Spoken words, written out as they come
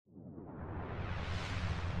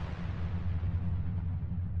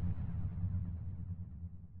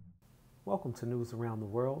Welcome to News Around the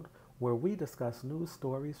World, where we discuss news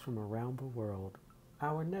stories from around the world.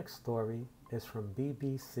 Our next story is from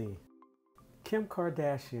BBC. Kim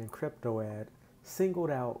Kardashian crypto ad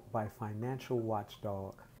singled out by financial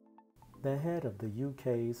watchdog. The head of the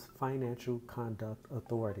UK's Financial Conduct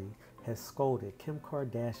Authority has scolded Kim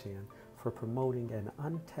Kardashian for promoting an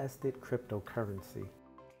untested cryptocurrency.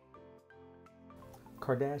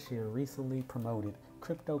 Kardashian recently promoted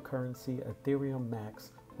cryptocurrency Ethereum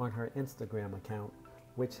Max on her Instagram account,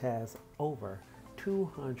 which has over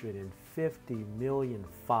 250 million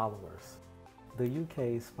followers. The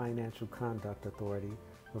UK's Financial Conduct Authority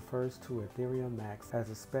refers to Ethereum Max as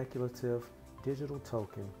a speculative digital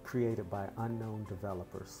token created by unknown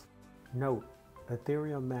developers. Note,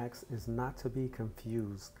 Ethereum Max is not to be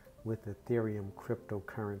confused with Ethereum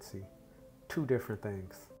cryptocurrency. Two different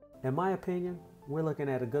things. In my opinion, we're looking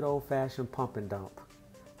at a good old-fashioned pump and dump.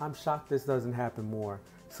 I'm shocked this doesn't happen more.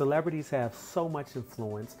 Celebrities have so much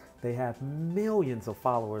influence. They have millions of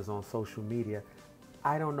followers on social media.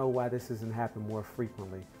 I don't know why this doesn't happen more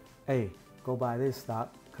frequently. Hey, go buy this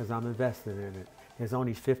stock because I'm invested in it. It's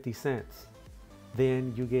only 50 cents.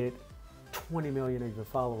 Then you get 20 million of your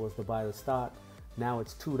followers to buy the stock. Now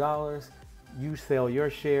it's $2. You sell your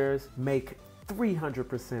shares, make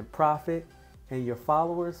 300% profit, and your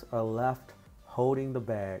followers are left holding the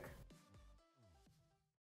bag.